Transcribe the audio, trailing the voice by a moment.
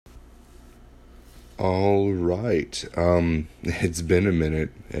All right. It's been a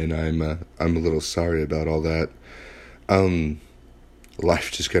minute, and I'm a little sorry about all that. Um,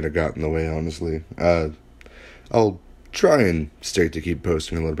 Life just kind of got in the way, honestly. I'll try and start to keep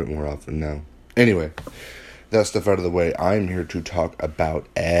posting a little bit more often now. Anyway, that stuff out of the way. I'm here to talk about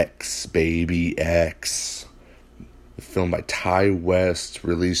X, baby X. A film by Ty West,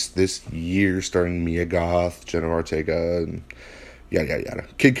 released this year, starring Mia Goth, Jenna Ortega, and yada yada yada.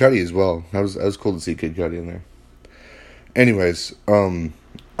 Kid Cudi as well. That was cool to see Kid Cudi in there. Anyways, I'm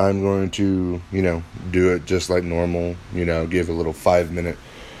going to, do it just like normal, give a little 5-minute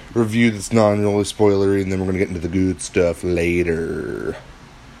review that's non-really spoilery, and then we're going to get into the good stuff later.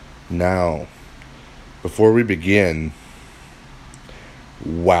 Now, before we begin,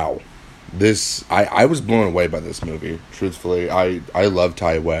 wow. I was blown away by this movie, truthfully. I love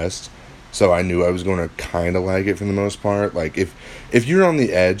Ty West, so I knew I was going to kind of like it for the most part. Like, if you're on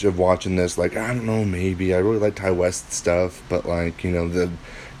the edge of watching this, like, I don't know, maybe, I really like Ty West stuff, but, like, the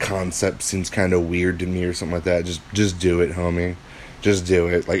concept seems kind of weird to me or something like that, just do it, homie. Just do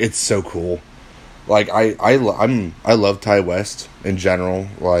it. Like, it's so cool. Like, I love Ty West in general.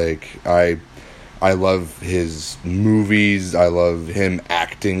 Like, I love his movies. I love him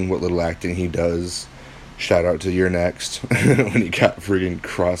acting, what little acting he does. Shout out to You're Next when he got friggin'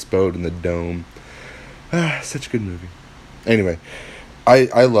 crossbowed in the dome. Such a good movie. Anyway,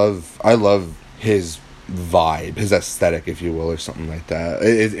 I love his vibe, his aesthetic, if you will, or something like that.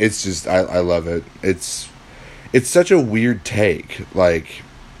 It's just I love it. It's such a weird take. Like,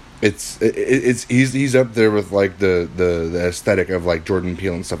 he's up there with like the aesthetic of like Jordan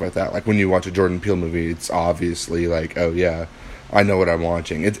Peele and stuff like that. Like, when you watch a Jordan Peele movie, it's obviously like, oh yeah, I know what I'm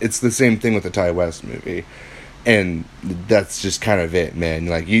watching. It's the same thing with the Ty West movie, and that's just kind of it, man.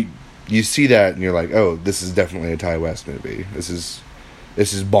 Like, you see that and you're like, oh, this is definitely a Ty West movie. This is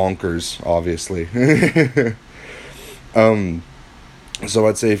bonkers, obviously. So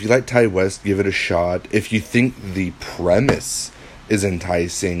I'd say if you like Ty West, give it a shot. If you think the premise is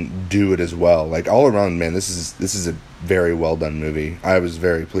enticing, do it as well. Like, all around, man, this is a very well done movie. I was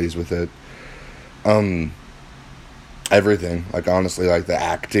very pleased with it. Everything, like, honestly, like the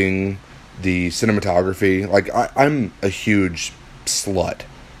acting, the cinematography. Like, I'm a huge slut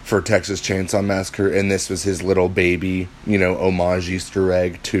for Texas Chainsaw Massacre, and this was his little baby, homage Easter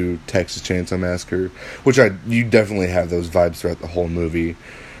egg to Texas Chainsaw Massacre, which you definitely have those vibes throughout the whole movie,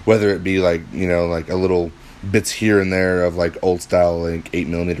 whether it be like, like a little bits here and there of like old style, like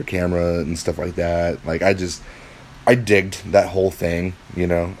 8mm camera and stuff like that. Like, I digged that whole thing,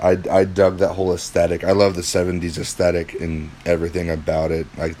 I dug that whole aesthetic. I love the 70s aesthetic and everything about it.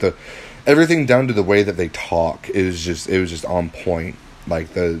 Like, everything down to the way that they talk it was just on point.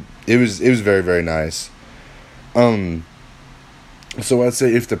 Like, it was very, very nice. So I'd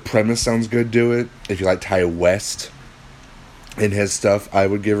say if the premise sounds good, do it. If you like Ty West and his stuff, I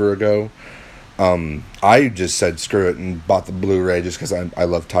would give her a go. I just said screw it and bought the Blu-ray just because I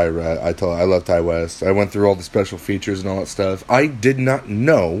love I love Ty West. I went through all the special features and all that stuff. I did not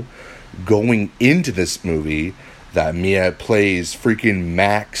know going into this movie that Mia plays freaking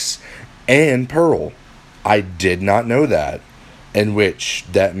Max and Pearl. I did not know that. In which,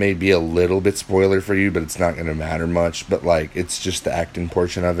 that may be a little bit spoiler for you, but it's not going to matter much. But, like, it's just the acting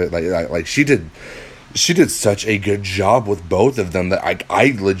portion of it. Like she did such a good job with both of them that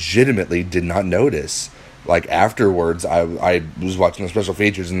I legitimately did not notice. Like, afterwards, I was watching the special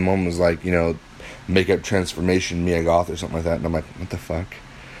features, and the one was like, makeup transformation Mia Goth or something like that. And I'm like, what the fuck?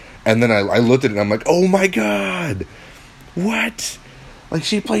 And then I looked at it, and I'm like, oh my god! What? Like,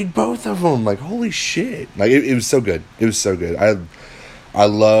 she played both of them. Like, holy shit. Like, it was so good. It was so good. I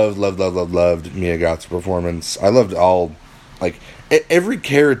loved Mia Goth's performance. I loved all, like, every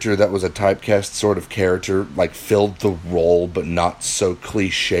character that was a typecast sort of character, like, filled the role, but not so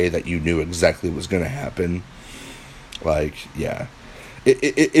cliche that you knew exactly what was going to happen. Like, yeah.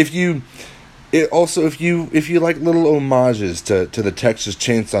 If you like little homages to the Texas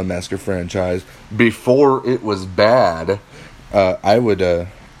Chainsaw Massacre franchise before it was bad, I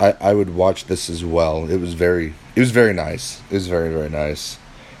would watch this as well. It was very nice. It was very, very nice.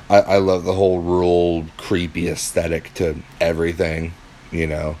 I love the whole rural, creepy aesthetic to everything,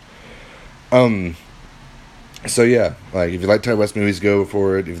 So yeah, like, if you like Ty West movies, go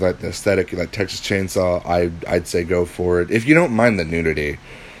for it. If you like the aesthetic, you like Texas Chainsaw, I'd say go for it. If you don't mind the nudity,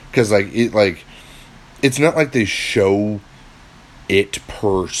 because it's not like they show it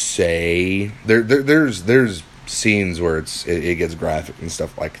per se. There's scenes where it gets graphic and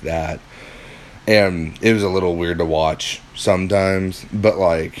stuff like that, and it was a little weird to watch sometimes, but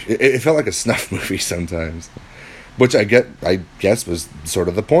like it felt like a snuff movie sometimes, which I guess was sort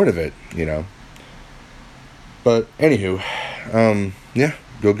of the point of it, But anywho, yeah,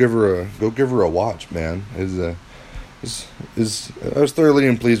 go give her a watch, man. Is I was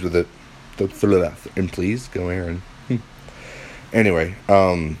thoroughly pleased with it. Pleased, go Aaron. Anyway,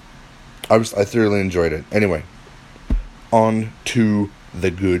 I thoroughly enjoyed it. Anyway, on to the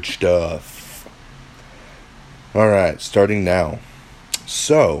good stuff. All right, starting now.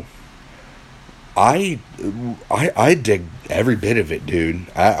 So, I dig every bit of it, dude.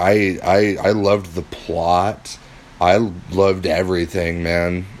 I loved the plot. I loved everything,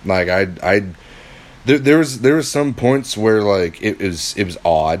 man. Like there was some points where like it was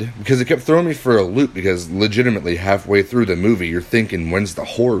odd because it kept throwing me for a loop because legitimately halfway through the movie you're thinking when's the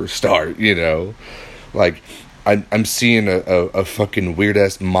horror start, you know? Like I'm seeing a fucking weird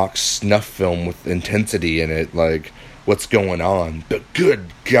ass mock snuff film with intensity in it, like what's going on? But good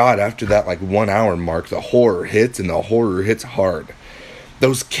God, after that like 1 hour mark, the horror hits and the horror hits hard.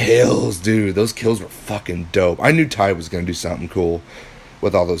 Those kills, dude, those kills were fucking dope. I knew Ty was gonna do something cool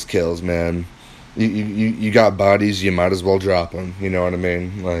with all those kills, man. You got bodies, you might as well drop them. You know what I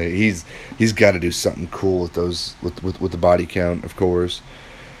mean? Like he's got to do something cool with those with the body count, of course.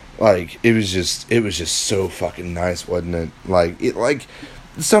 Like it was just so fucking nice, wasn't it? Like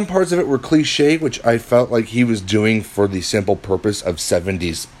some parts of it were cliche, which I felt like he was doing for the simple purpose of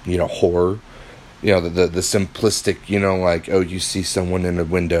 70s, you know, horror. You know, the simplistic, you know, like, oh, you see someone in a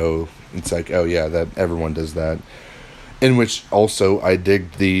window, it's like, oh yeah, that everyone does that. In which also I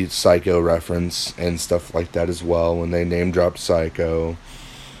dig the Psycho reference and stuff like that as well when they name dropped Psycho,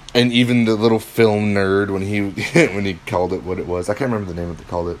 and even the little film nerd when he when he called it what it was. I can't remember the name of it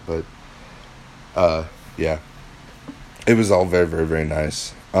called it, but yeah, it was all very very very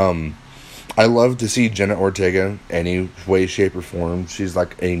nice. I love to see Jenna Ortega any way, shape, or form. She's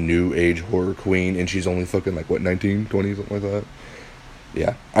like a new age horror queen, and she's only fucking like what 19, 20, something like that.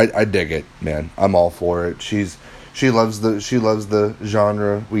 Yeah, I dig it, man. I'm all for it. She loves the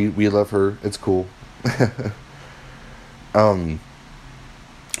genre. We love her. It's cool.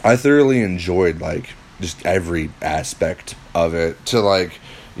 I thoroughly enjoyed like just every aspect of it. To like,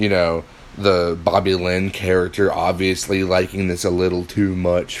 you know, the Bobby Lynn character obviously liking this a little too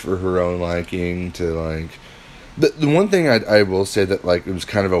much for her own liking. To like the one thing I will say that like it was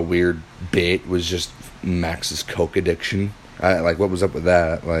kind of a weird bit was just Max's coke addiction. Like what was up with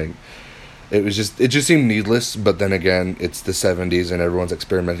that? Like it just seemed needless, but then again, it's the 70s and everyone's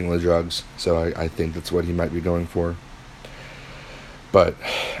experimenting with drugs, so I think that's what he might be going for. But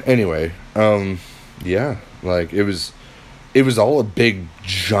anyway, yeah, like it was all a big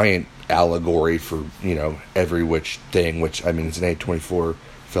giant allegory for, you know, every which thing, which I mean it's an A24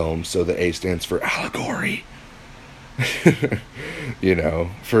 film, so the A stands for allegory. You know,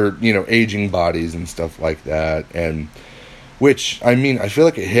 for, you know, aging bodies and stuff like that. And which, I mean, I feel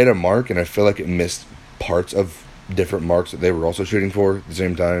like it hit a mark, and I feel like it missed parts of different marks that they were also shooting for at the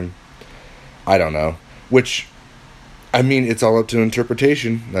same time. I don't know. Which, I mean, it's all up to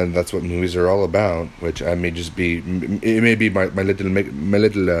interpretation, and that's what movies are all about. Which I may just be, it may be my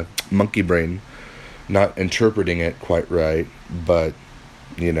little monkey brain not interpreting it quite right, but,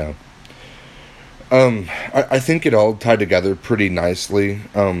 you know. I think it all tied together pretty nicely.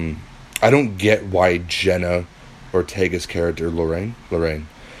 I don't get why Jenna Ortega's character, Lorraine,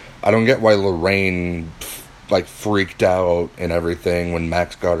 I don't get why Lorraine like freaked out and everything when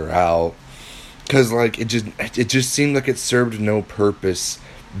Max got her out, because like it just seemed like it served no purpose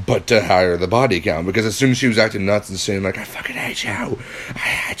but to higher the body count. Because as soon as she was acting nuts and saying like I fucking hate you,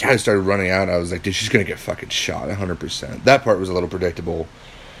 I started running out. I was like, dude, she's gonna get fucking shot 100%. That part was a little predictable,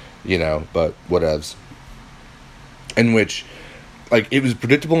 you know, but whatevs. In which, like, it was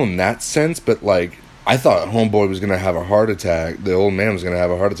predictable in that sense, but like I thought Homeboy was going to have a heart attack. The old man was going to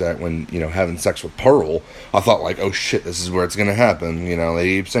have a heart attack when, you know, having sex with Pearl. I thought, like, oh, shit, this is where it's going to happen. You know, they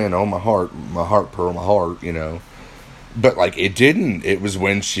keep saying, oh, my heart, Pearl, my heart, you know. But, like, it didn't. It was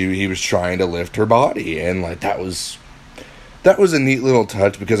when he was trying to lift her body. And, like, that was a neat little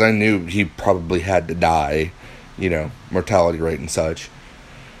touch because I knew he probably had to die, you know, mortality rate and such.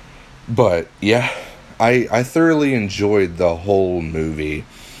 But, yeah, I thoroughly enjoyed the whole movie.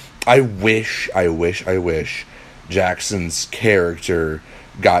 I wish Jackson's character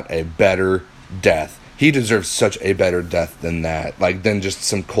got a better death. He deserves such a better death than that. Like, than just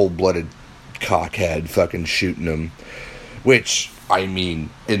some cold-blooded cockhead fucking shooting him. Which, I mean,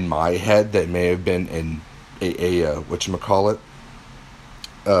 in my head, that may have been a whatchamacallit?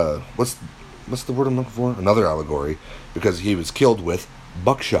 What's the word I'm looking for? Another allegory. Because he was killed with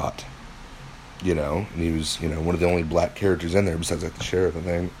buckshot. You know, and he was, you know, one of the only black characters in there besides, like, the sheriff, I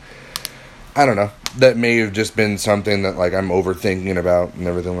think. I don't know. That may have just been something that, like, I'm overthinking about and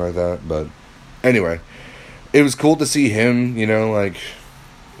everything like that. But, anyway. it was cool to see him, you know, like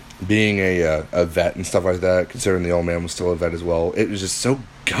being a vet and stuff like that, considering the old man was still a vet as well. It was just so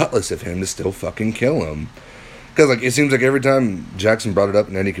gutless of him to still fucking kill him. Because, like, it seems like every time Jackson brought it up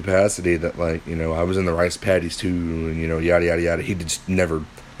in any capacity that, like, you know, I was in the rice paddies too, and, you know, yada, yada, yada, he just never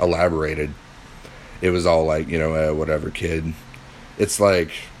elaborated. It was all like, you know, whatever, kid. It's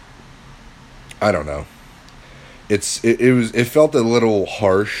like, I don't know. It felt a little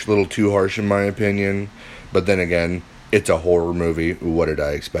harsh, a little too harsh in my opinion. But then again, it's a horror movie. What did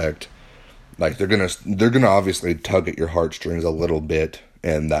I expect? Like, they're gonna obviously tug at your heartstrings a little bit,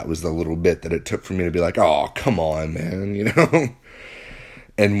 and that was the little bit that it took for me to be like, oh, come on, man, you know?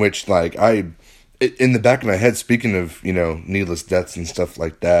 In which, like, in the back of my head, speaking of, you know, needless deaths and stuff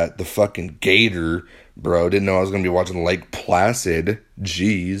like that, the fucking gator, bro, didn't know I was gonna be watching Lake Placid.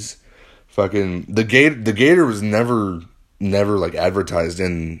 Jeez. Fucking, the gator was never, like, advertised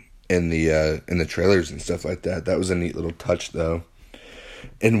in the trailers and stuff like that. That was a neat little touch, though.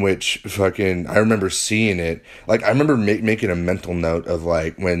 In which fucking I remember seeing it. Like, I remember making a mental note of,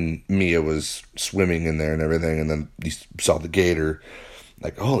 like, when Mia was swimming in there and everything, and then you saw the gator.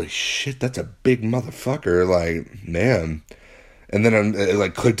 Like, holy shit, that's a big motherfucker. Like, man. And then it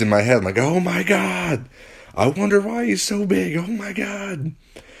like clicked in my head. I'm like, oh my god, I wonder why he's so big. Oh my god.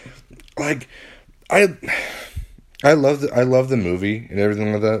 Like, I love the movie and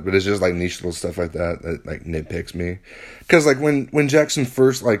everything like that, but it's just like niche little stuff like that like nitpicks me. Because like when Jackson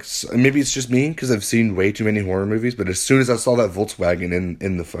first, like, maybe it's just me because I've seen way too many horror movies, but as soon as I saw that Volkswagen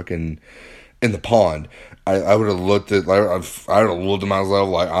in the fucking in the pond, I would have looked at, like, I would have looked at myself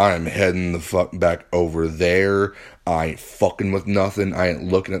like, I am heading the fuck back over there. I ain't fucking with nothing. I ain't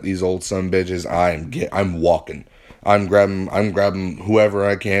looking at these old son bitches. I'm walking. I'm grabbing whoever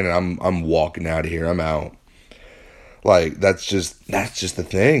I can, and I'm walking out of here. I'm out. Like, that's just the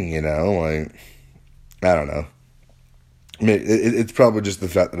thing, you know? Like, I don't know. I mean, it's probably just the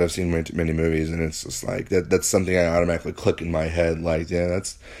fact that I've seen way too many movies, and it's just like, that's something I automatically click in my head. Like, yeah,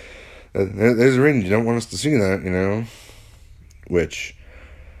 there's a reason you don't want us to see that, you know? Which,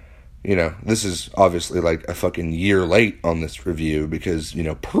 you know, this is obviously like a fucking year late on this review because, you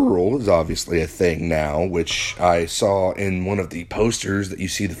know, Pearl is obviously a thing now, which I saw in one of the posters that you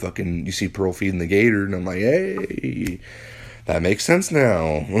see Pearl feeding the gator, and I'm like, hey, that makes sense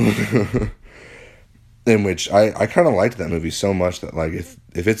now. In which I kind of liked that movie so much that, like, if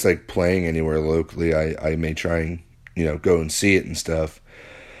it's like playing anywhere locally, I may try and, you know, go and see it and stuff.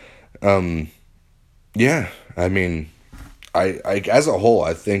 Yeah, I mean, I as a whole,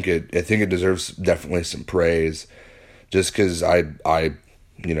 I think it deserves definitely some praise, just because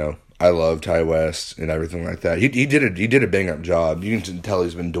you know, I love Ty West and everything like that. He did a bang up job. You can tell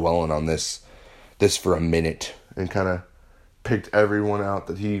he's been dwelling on this for a minute and kind of picked everyone out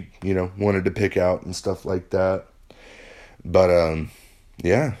that he, you know, wanted to pick out and stuff like that. But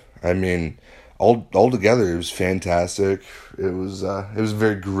yeah, I mean, all together, it was fantastic. It was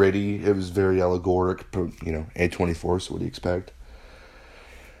very gritty. It was very allegoric. You know, A24. So what do you expect?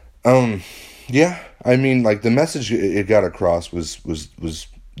 Yeah. I mean, like, the message it got across was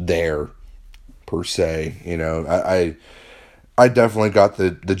there, per se. You know, I definitely got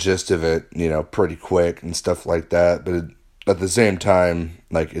the gist of it, you know, pretty quick and stuff like that. But at the same time,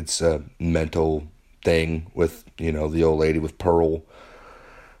 like, it's a mental thing with, you know, the old lady with Pearl,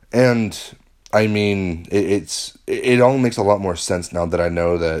 and I mean, it all makes a lot more sense now that I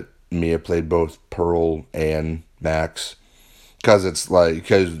know that Mia played both Pearl and Max, because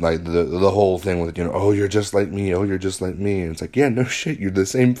the whole thing with, you know, oh, you're just like me, oh, you're just like me, and it's like, yeah, no shit, you're the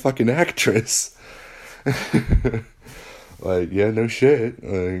same fucking actress. Like, yeah, no shit,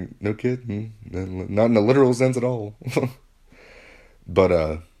 like, no kidding, not in a literal sense at all.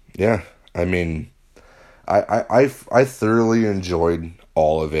 But yeah, I mean, I thoroughly enjoyed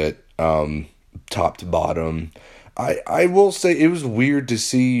all of it. Top to bottom. I will say it was weird to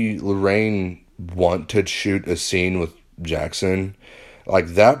see Lorraine want to shoot a scene with Jackson. Like,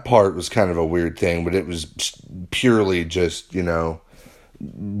 that part was kind of a weird thing, but it was purely just, you know,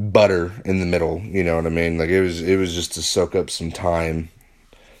 butter in the middle, you know what I mean? Like, it was just to soak up some time.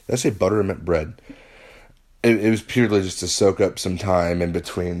 Did I say butter? I meant bread. It was purely just to soak up some time in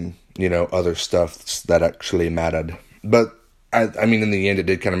between, you know, other stuff that actually mattered. But I mean, in the end, it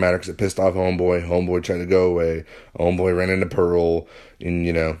did kind of matter because it pissed off Homeboy. Homeboy tried to go away. Homeboy ran into Pearl, and,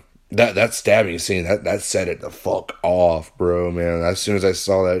 you know, that stabbing scene, that set it the fuck off, bro, man. As soon as I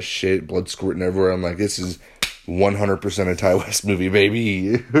saw that shit, blood squirting everywhere, I'm like, this is 100% a Ty West movie,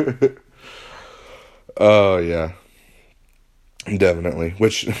 baby. Oh, yeah. Definitely.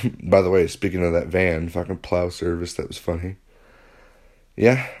 Which, by the way, speaking of that van, fucking plow service, that was funny.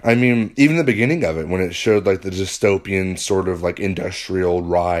 Yeah, I mean, even the beginning of it, when it showed, like, the dystopian sort of, like, industrial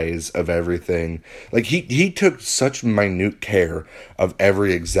rise of everything, like, he took such minute care of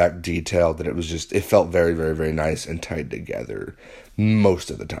every exact detail that it was just, it felt very, very, very nice and tied together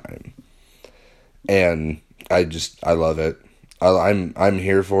most of the time. And I love it. I'm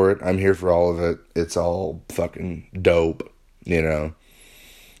here for it. I'm here for all of it. It's all fucking dope, you know?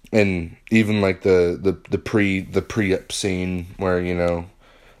 And even like the pre-up scene where, you know,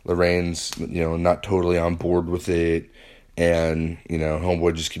 Lorraine's, you know, not totally on board with it, and, you know,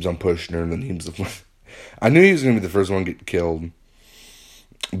 homeboy just keeps on pushing her, and then I knew he was gonna be the first one to get killed,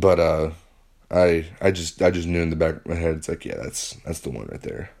 but I just knew in the back of my head, it's like, yeah, that's the one right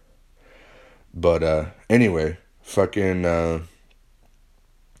there. But anyway, fucking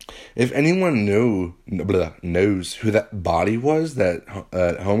if anyone knows who that body was that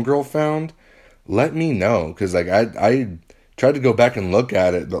homegirl found, let me know, because like I tried to go back and look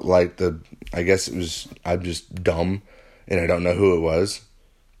at it, but like I guess I'm just dumb and I don't know who it was,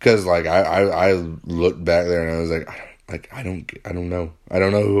 because like I looked back there and I was like I don't know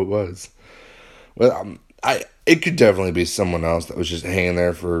who it was. Well, it could definitely be someone else that was just hanging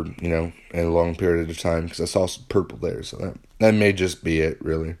there for, you know, a long period of time, because I saw some purple there, so that may just be it,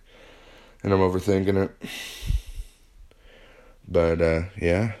 really. And I'm overthinking it. But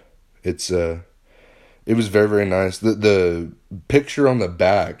yeah, it was very, very nice. The picture on the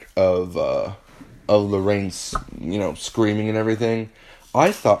back of Lorraine's, you know, screaming and everything,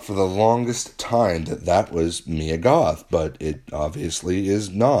 I thought for the longest time that was Mia Goth, but it obviously is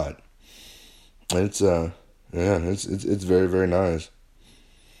not. It's it's very, very nice.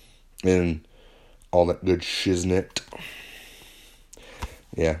 And all that good shiznit.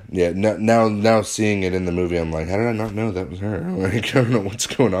 Yeah. Now seeing it in the movie, I'm like, how did I not know that was her? Like, I don't know what's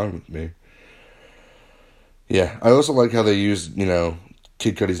going on with me. Yeah, I also like how they used, you know,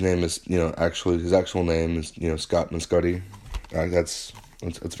 Kid Cudi's name is, you know, actually his actual name is, you know, Scott Muscudi. That's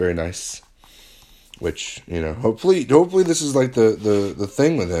very nice. Which, you know, hopefully this is like the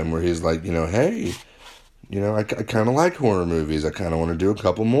thing with him, where he's like, you know, hey, you know, I kind of like horror movies. I kind of want to do a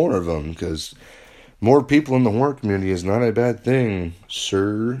couple more of them, because more people in the horror community is not a bad thing.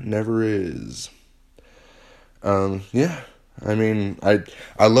 Sir, never is. Yeah. I mean, I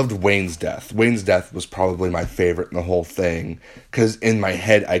loved Wayne's death. Wayne's death was probably my favorite in the whole thing, because in my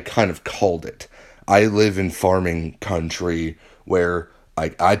head, I kind of called it. I live in farming country where,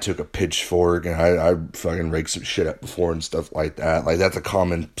 like, I took a pitchfork and I fucking raked some shit up before and stuff like that. Like, that's a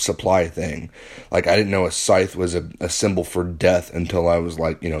common supply thing. Like, I didn't know a scythe was a symbol for death until I was,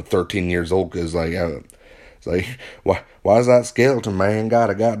 like, you know, 13 years old, because, like, it's like, why's that skeleton man got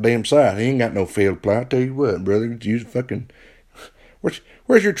a goddamn scythe? He ain't got no field plow. I tell you what, brother, use fucking...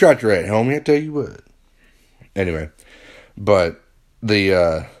 Where's your tractor at, homie? I tell you what. Anyway, but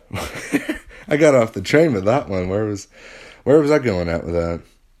the I got off the train with that one. Where was I going at with that?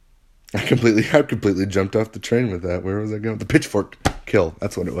 I completely jumped off the train with that. Where was I going? The pitchfork kill.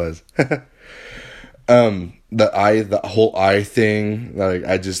 That's what it was. The whole eye thing. Like,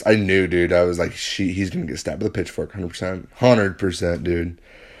 I knew, dude. I was like, he's gonna get stabbed with a pitchfork, 100%, dude.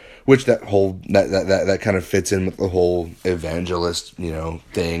 Which that kind of fits in with the whole evangelist, you know,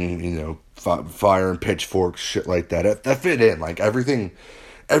 thing, you know, fire and pitchforks, shit like that. That fit in. Like, everything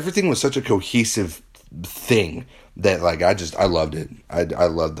was such a cohesive thing that, like, I loved it. I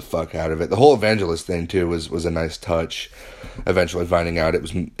loved the fuck out of it. The whole evangelist thing too was a nice touch. Eventually finding out it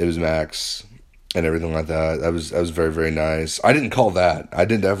was Max and everything like that. That was very, very nice. I didn't call that. I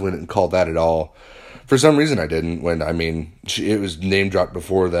definitely didn't call that at all. For some reason I didn't, when, I mean, it was name dropped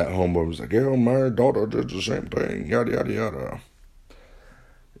before that. Homeboy was like, yeah, my daughter did the same thing, yada, yada, yada.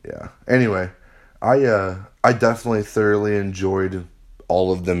 Yeah. Anyway, I definitely thoroughly enjoyed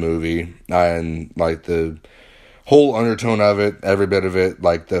all of the movie, and, like, the whole undertone of it, every bit of it,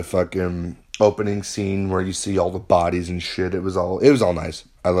 like the fucking opening scene where you see all the bodies and shit. It was all nice.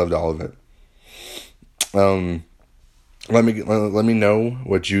 I loved all of it. Let me know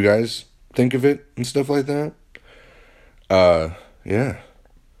what you guys think of it and stuff like that. Yeah.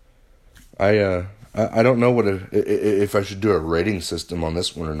 I don't know if I should do a rating system on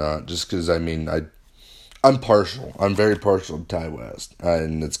this one or not, just because, I mean, I'm partial. I'm very partial to Ty West,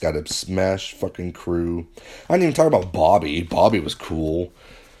 and it's got a smash fucking crew. I didn't even talk about Bobby. Bobby was cool.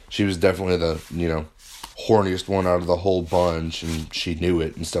 She was definitely the, you know, horniest one out of the whole bunch, and she knew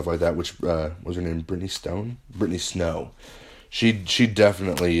it and stuff like that. Which was her name? Brittany Snow. She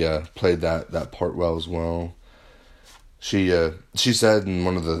definitely played that part well as well. She said in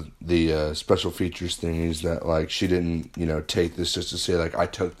one of the special features thingies that, like, she didn't, you know, take this just to say, like, I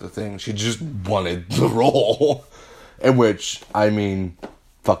took the thing. She just wanted the role. In which, I mean,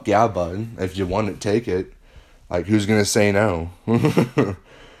 fuck yeah, bud. If you want it, take it. Like, who's gonna say no?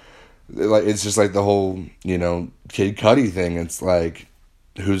 Like, it's just like the whole, Kid Cudi thing. It's like,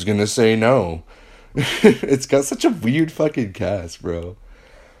 who's gonna say no? It's got such a weird fucking cast, bro.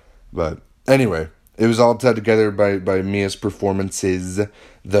 But anyway, it was all tied together by Mia's performances.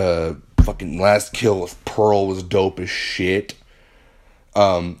 The fucking last kill with Pearl was dope as shit.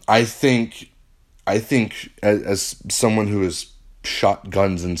 I think as someone who has shot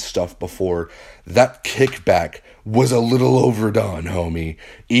guns and stuff before, that kickback was a little overdone, homie.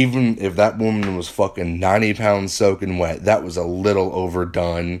 Even if that woman was fucking 90 pounds soaking wet, that was a little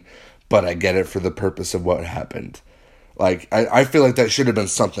overdone, but I get it for the purpose of what happened. Like, I feel like that should have been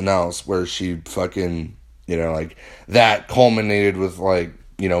something else, where she fucking, like, that culminated with, like,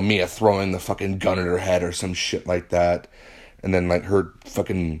 Mia throwing the fucking gun at her head or some shit like that, and then, like, her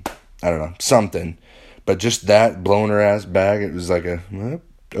fucking, I don't know, something. But just that, blowing her ass back, it was like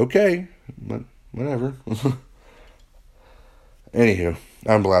okay, but whatever. Anywho,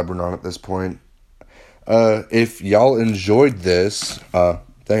 I'm blabbering on at this point. If y'all enjoyed this,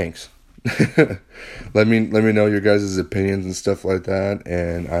 thanks. Let me know your guys' opinions and stuff like that,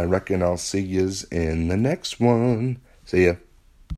 and I reckon I'll see yous in the next one. See ya.